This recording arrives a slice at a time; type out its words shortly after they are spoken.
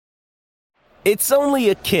It's only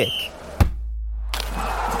a kick,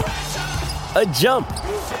 a jump,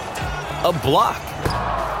 a block.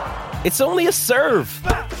 It's only a serve.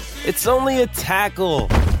 It's only a tackle,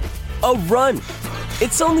 a run.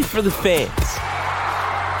 It's only for the fans.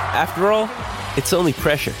 After all, it's only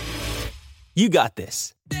pressure. You got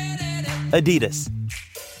this. Adidas.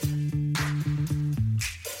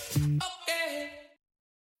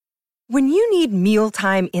 When you need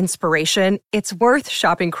mealtime inspiration, it's worth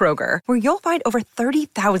shopping Kroger, where you'll find over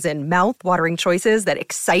 30,000 mouth-watering choices that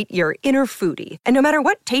excite your inner foodie. And no matter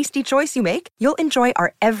what tasty choice you make, you'll enjoy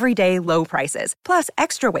our everyday low prices, plus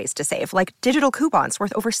extra ways to save, like digital coupons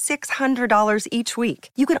worth over $600 each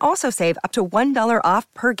week. You can also save up to $1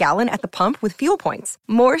 off per gallon at the pump with fuel points.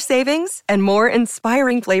 More savings and more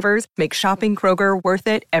inspiring flavors make shopping Kroger worth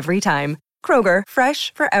it every time. Kroger,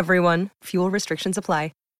 fresh for everyone. Fuel restrictions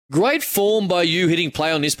apply. Great form by you hitting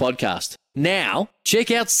play on this podcast. Now,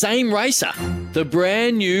 check out Same Racer, the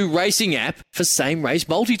brand new racing app for same race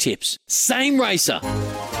multi-tips. Same Racer.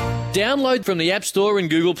 Download from the App Store and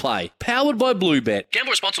Google Play. Powered by Bluebet.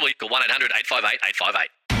 Gamble responsibly. Call 1-800-858-858.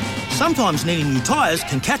 Sometimes needing new tyres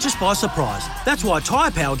can catch us by surprise. That's why Tyre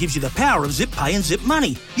Power gives you the power of Zip Pay and Zip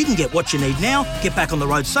Money. You can get what you need now, get back on the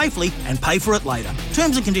road safely and pay for it later.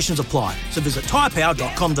 Terms and conditions apply. So visit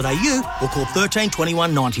tyrepower.com.au or call 13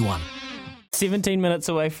 21 91. 17 minutes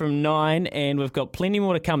away from 9, and we've got plenty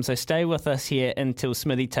more to come, so stay with us here until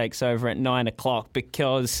Smithy takes over at 9 o'clock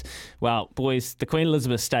because, well, boys, the Queen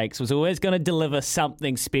Elizabeth Stakes was always going to deliver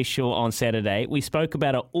something special on Saturday. We spoke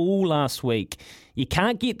about it all last week. You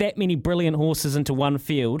can't get that many brilliant horses into one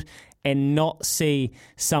field and not see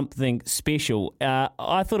something special.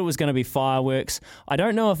 I thought it was going to be fireworks. I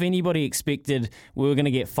don't know if anybody expected we were going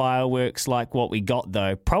to get fireworks like what we got,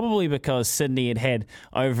 though. Probably because Sydney had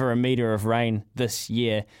over a metre of rain this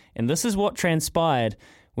year. And this is what transpired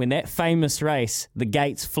when that famous race, the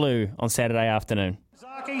gates flew on Saturday afternoon.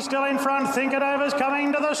 Zaki still in front. Think It Over's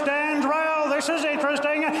coming to the stands rail. This is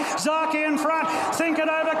interesting. Zaki in front. Think It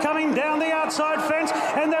Over coming down the outside fence,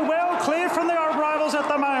 and they're well clear from the rivals at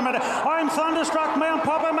the moment. I'm Thunderstruck, Mount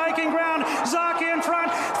Popper making ground. Zaki in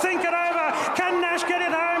front. Think It Over. Can Nash get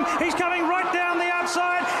it home? He's coming right down the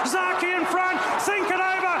outside. Zaki in front. Think It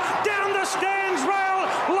Over. Down the stands rail.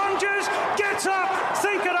 Lunges. Gets up.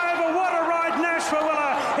 Think It Over. What a ride. Nash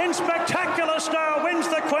Rawiller in spectacular style wins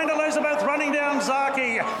the Queen Elizabeth running down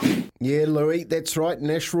Zaki. Yeah, Louis, that's right.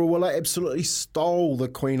 Nash Rawiller absolutely stole the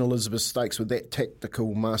Queen Elizabeth Stakes with that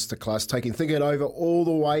tactical masterclass, taking Think It Over all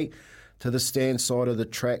the way to the stand side of the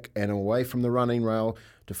track and away from the running rail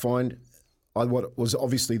to find what was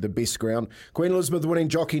obviously the best ground. Queen Elizabeth winning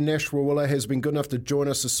jockey Nash Rawiller has been good enough to join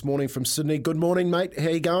us this morning from Sydney. Good morning, mate. How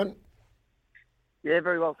you going? Yeah,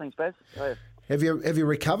 very well, thanks, Baz. Have you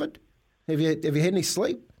recovered? Have you had any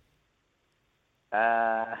sleep?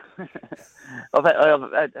 I've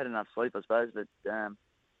had enough sleep, I suppose, but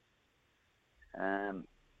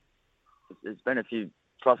there's been a few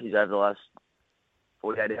trophies over the last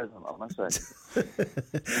 48 hours, I must say.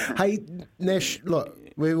 Hey, Nash, look,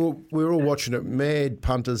 we were all watching it, mad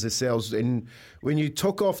punters ourselves, and when you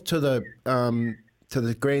took off to the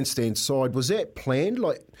grandstand side, was that planned?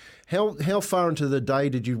 Like, how far into the day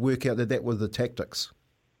did you work out that were the tactics?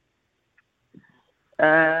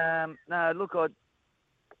 No, look, I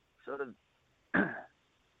sort of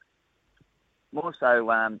more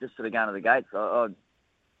so just sort of going to the gates.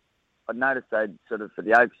 I'd noticed they'd sort of for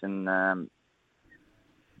the Oaks and a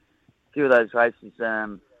few of those races,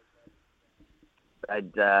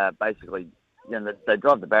 they'd basically, you know, they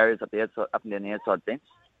drive the barriers up the outside, up and down the outside fence,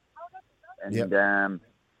 and Yep.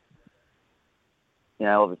 You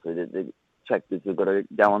know, obviously the tractors have got to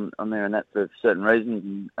go on there and that for certain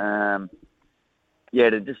reasons, and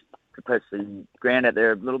to just compress the ground out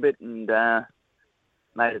there a little bit and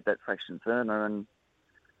made it that fraction firmer. And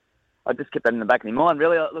I just kept that in the back of my mind,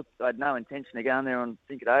 really. I had no intention of going there and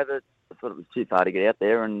think it over. I thought it was too far to get out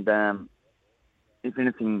there. And if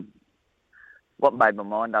anything, what made my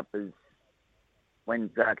mind up is when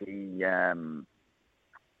Zaki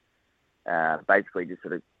basically just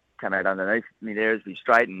sort of came out underneath me there as we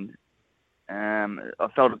straightened, I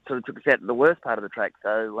felt it sort of took us out to the worst part of the track.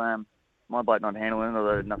 So my bike not handling it,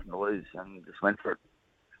 although I had nothing to lose, and just went for it.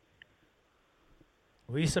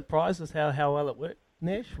 Were you surprised with how well it worked,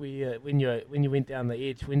 Nash? When you went down the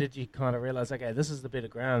edge, when did you kind of realise, okay, this is the better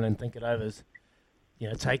ground and think it over's,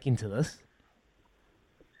 taking to this?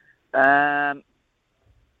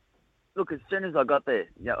 Look, as soon as I got there,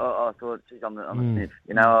 I thought, geez, I'm the sniff.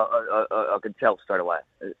 I could tell straight away.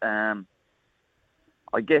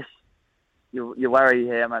 I guess you worry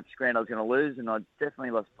how much ground I was going to lose, and I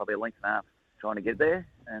definitely lost probably a length and a half trying to get there.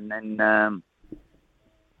 And then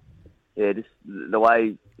just the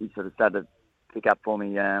way he sort of started to pick up for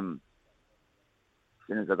me. As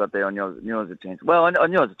soon as I got there, I knew I was a chance. Well, I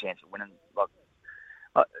knew I was a chance of winning.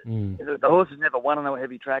 The horse has never won on a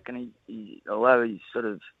heavy track, and he although he's sort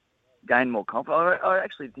of gained more confidence, I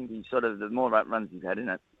actually think he sort of, the more runs he's had in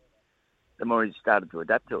it, the more he's started to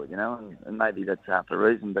adapt to it, and maybe that's half the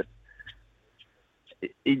reason, but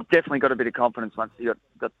he definitely got a bit of confidence once he got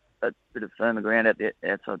a bit of firmer ground at the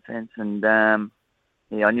outside fence, and I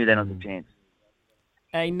knew then I was a chance.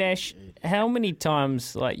 Hey Nash, how many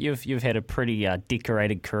times, like you've had a pretty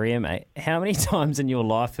decorated career, mate, how many times in your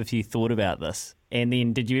life have you thought about this? And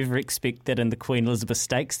then did you ever expect that in the Queen Elizabeth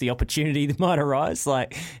Stakes the opportunity might arise?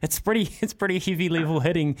 Like it's pretty heavy level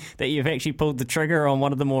hitting that you've actually pulled the trigger on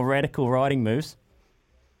one of the more radical riding moves.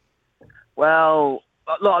 Well,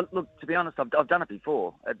 look, to be honest, I've done it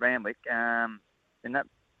before at Randwick, and that,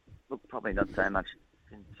 look, probably not so much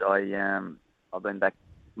since I've been back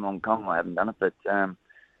from Hong Kong. I haven't done it, but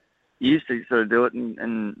you used to sort of do it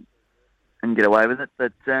and get away with it.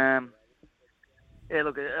 But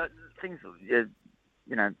look, things,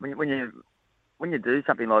 when you do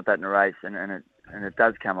something like that in a race and it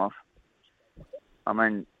does come off, I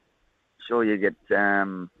mean, sure you get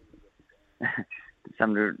to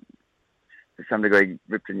some degree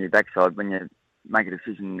ripped in your backside when you make a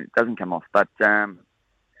decision it doesn't come off. But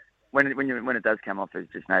when it does come off,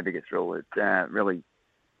 it's just no bigger thrill. It's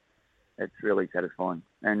really satisfying.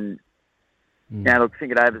 And look,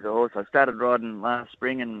 Think It Over's a horse I started riding last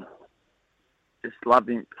spring and just loved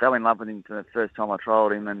him, fell in love with him the first time I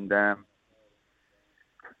trialled him, and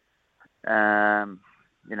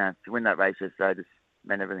to win that race yesterday just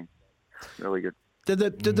meant everything. Really good. Did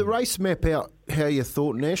the race map out how you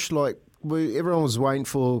thought, Nash? Like everyone was waiting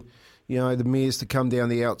for, the mares to come down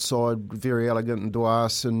the outside, Very Elegant and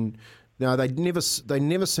Duas, and they never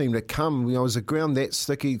seemed to come. Was the ground that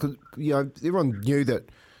sticky? Cause, everyone knew that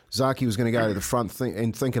Zaki was going to go to the front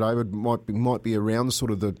and Think It Over might be around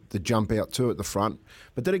sort of the jump out too at the front.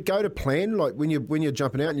 But did it go to plan? Like when you're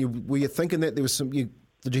jumping out, and were you thinking that there was some? Did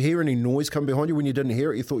you hear any noise come behind you when you didn't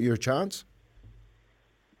hear it? You thought you were a chance?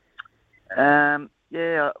 Even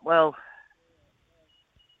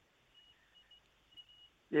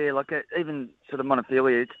sort of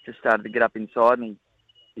Montefilia just started to get up inside me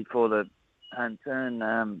before the home turn,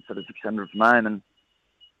 sort of 600 from home, and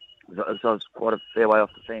so I was quite a fair way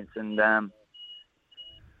off the fence, and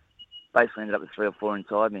basically ended up with 3 or 4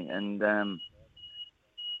 inside me. And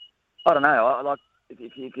I don't know.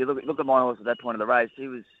 If you look at my horse at that point of the race, he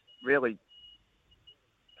was really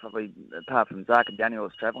probably, apart from Zark and Daniel,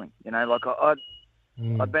 was travelling.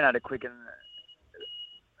 I'd been able to quicken.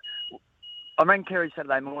 I rang Kerry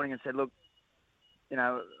Saturday morning and said, look,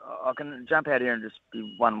 I can jump out here and just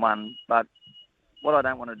be 1-1, but what I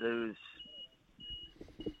don't want to do is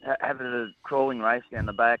have a crawling race down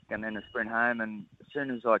the back and then a sprint home, and as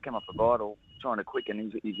soon as I come off the bridle trying to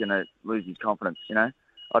quicken, he's going to lose his confidence,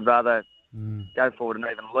 I'd rather go forward and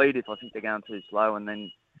even lead if I think they're going too slow, and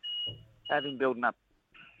then have him building up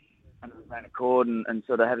under his own accord and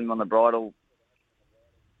sort of have him on the bridle,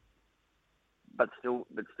 but still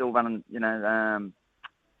running,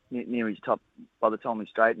 near his top by the time we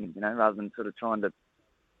straighten, rather than sort of trying to,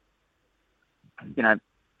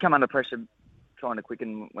 come under pressure, trying to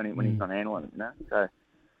quicken when he's not handling, So,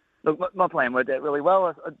 look, my plan worked out really well.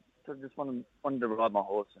 I sort of just wanted to ride my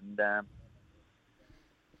horse, and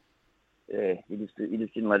he just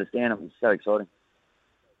didn't let us down. It was so exciting.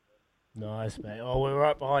 Nice, mate. Oh, we're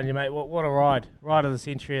right behind you, mate. What a ride. Ride of the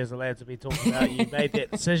century, as the lads will be talking about. You made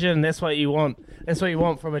that decision. That's what you want. That's what you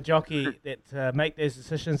want from a jockey, that make those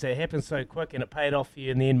decisions that happen so quick, and it paid off for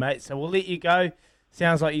you in the end, mate. So we'll let you go.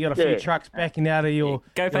 Sounds like you got a few trucks backing out of your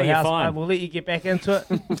Go pay your your fine. We'll let you get back into it.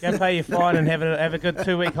 Go pay your fine and have a good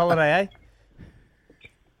 2-week holiday, eh?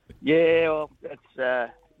 Yeah, well,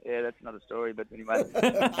 that's another story. But anyway, you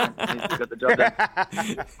got the job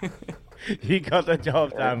done. You got the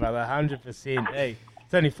job done, brother. 100%. Hey,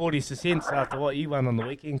 it's only 40 cents after what you won on the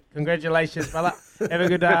weekend. Congratulations, brother. Have a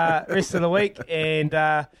good rest of the week, and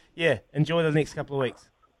enjoy the next couple of weeks.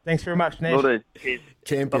 Thanks very much, Nash. Will do. Cheers.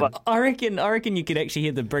 Champion. I reckon you could actually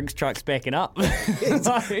hear the Briggs trucks backing up. They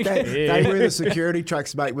were the security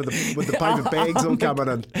trucks, mate, with the paper bags all coming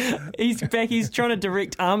in. He's back. He's trying to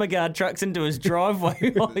direct armour guard trucks into his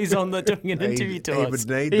driveway while he's on doing an interview to us.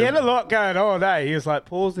 He had a lot going on, eh? He was like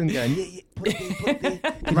pausing, going, put it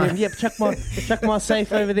there. Yep, chuck my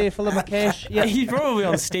safe over there full of my cash. Yep. He's probably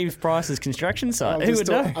on Steve Price's construction site. Who would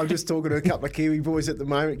know? I'm just talking to a couple of Kiwi boys at the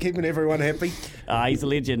moment, keeping everyone happy. He's a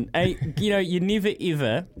legend. Hey, you never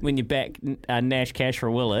ever, when you back Nash Cash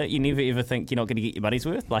Rawiller, you never ever think you're not going to get your money's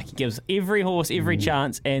worth. Like, he gives every horse every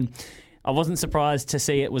chance, and I wasn't surprised to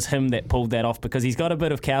see it was him that pulled that off, because he's got a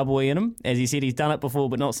bit of cowboy in him. As he said, he's done it before,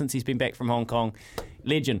 but not since he's been back from Hong Kong.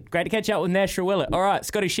 Legend. Great to catch up with Nash Rawiller. All right,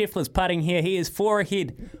 Scotty Scheffler's putting here. He is 4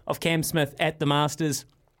 ahead of Cam Smith at the Masters.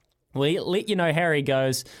 We'll let you know how he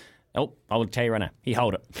goes. Oh, I'll tell you right now. He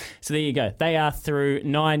hold it. So there you go. They are through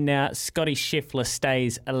 9 now. Scotty Scheffler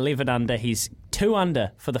stays 11 under. He's 2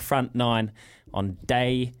 under for the front 9 on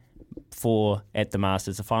day 4 at the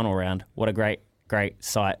Masters, the final round. What a great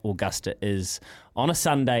sight Augusta is on a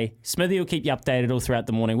Sunday. Smithy will keep you updated all throughout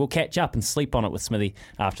the morning. We'll catch up and sleep on it with Smithy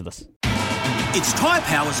after this. It's Tyre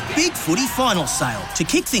Power's Big Footy Final Sale. To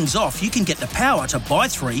kick things off, you can get the power to buy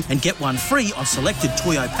 3 and get 1 free on selected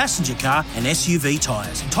Toyo passenger car and SUV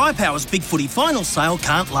tyres. Tyre Power's Big Footy Final Sale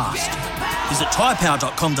can't last. Visit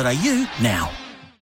tyrepower.com.au now.